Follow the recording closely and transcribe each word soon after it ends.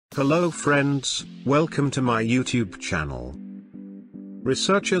Hello friends, welcome to my YouTube channel.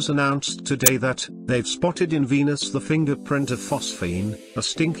 Researchers announced today that they've spotted in Venus the fingerprint of phosphine, a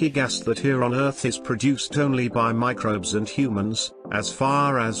stinky gas that here on Earth is produced only by microbes and humans, as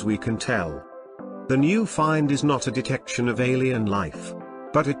far as we can tell. The new find is not a detection of alien life,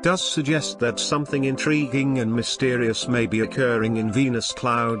 but it does suggest that something intriguing and mysterious may be occurring in Venus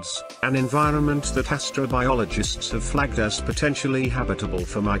clouds, an environment that astrobiologists have flagged as potentially habitable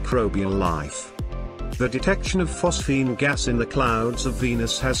for microbial life. The detection of phosphine gas in the clouds of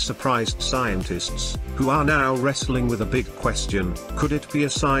Venus has surprised scientists, who are now wrestling with a big question: could it be a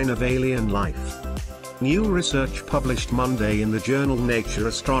sign of alien life? New research published Monday in the journal Nature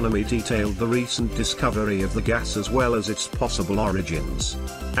Astronomy detailed the recent discovery of the gas as well as its possible origins.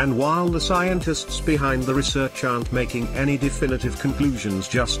 And while the scientists behind the research aren't making any definitive conclusions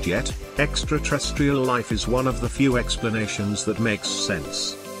just yet, extraterrestrial life is one of the few explanations that makes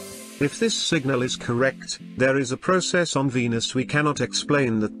sense. If this signal is correct, there is a process on Venus we cannot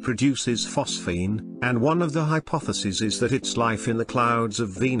explain that produces phosphine, and one of the hypotheses is that it's life in the clouds of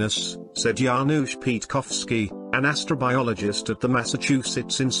Venus, said Janusz Pitkowski, an astrobiologist at the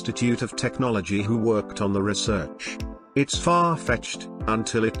Massachusetts Institute of Technology who worked on the research. It's far-fetched,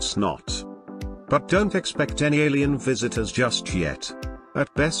 until it's not. But don't expect any alien visitors just yet.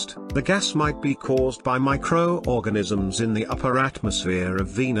 At best, the gas might be caused by microorganisms in the upper atmosphere of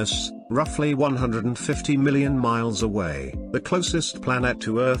Venus, roughly 150 million miles away, the closest planet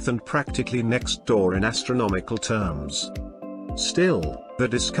to Earth and practically next door in astronomical terms. Still, the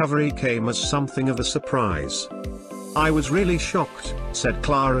discovery came as something of a surprise. "I was really shocked," said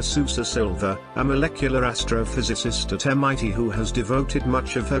Clara Sousa Silva, a molecular astrophysicist at MIT who has devoted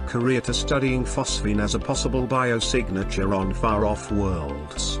much of her career to studying phosphine as a possible biosignature on far-off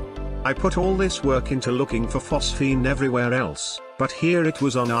worlds. "I put all this work into looking for phosphine everywhere else, but here it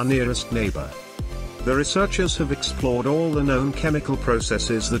was on our nearest neighbor." The researchers have explored all the known chemical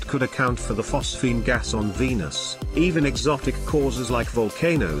processes that could account for the phosphine gas on Venus, even exotic causes like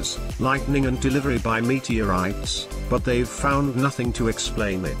volcanoes, lightning and delivery by meteorites, but they've found nothing to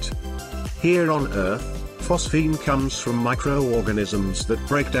explain it. Here on Earth, phosphine comes from microorganisms that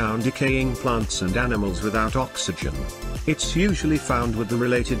break down decaying plants and animals without oxygen. It's usually found with the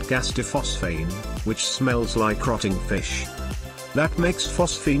related gas diphosphane, which smells like rotting fish. That makes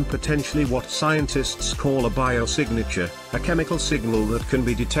phosphine potentially what scientists call a biosignature, a chemical signal that can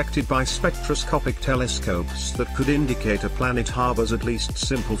be detected by spectroscopic telescopes that could indicate a planet harbors at least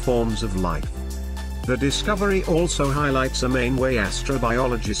simple forms of life. The discovery also highlights a main way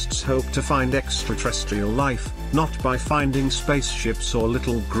astrobiologists hope to find extraterrestrial life, not by finding spaceships or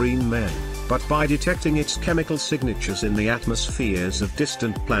little green men, but by detecting its chemical signatures in the atmospheres of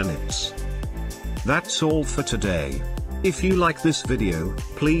distant planets. That's all for today. If you like this video,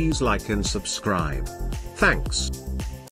 please like and subscribe. Thanks.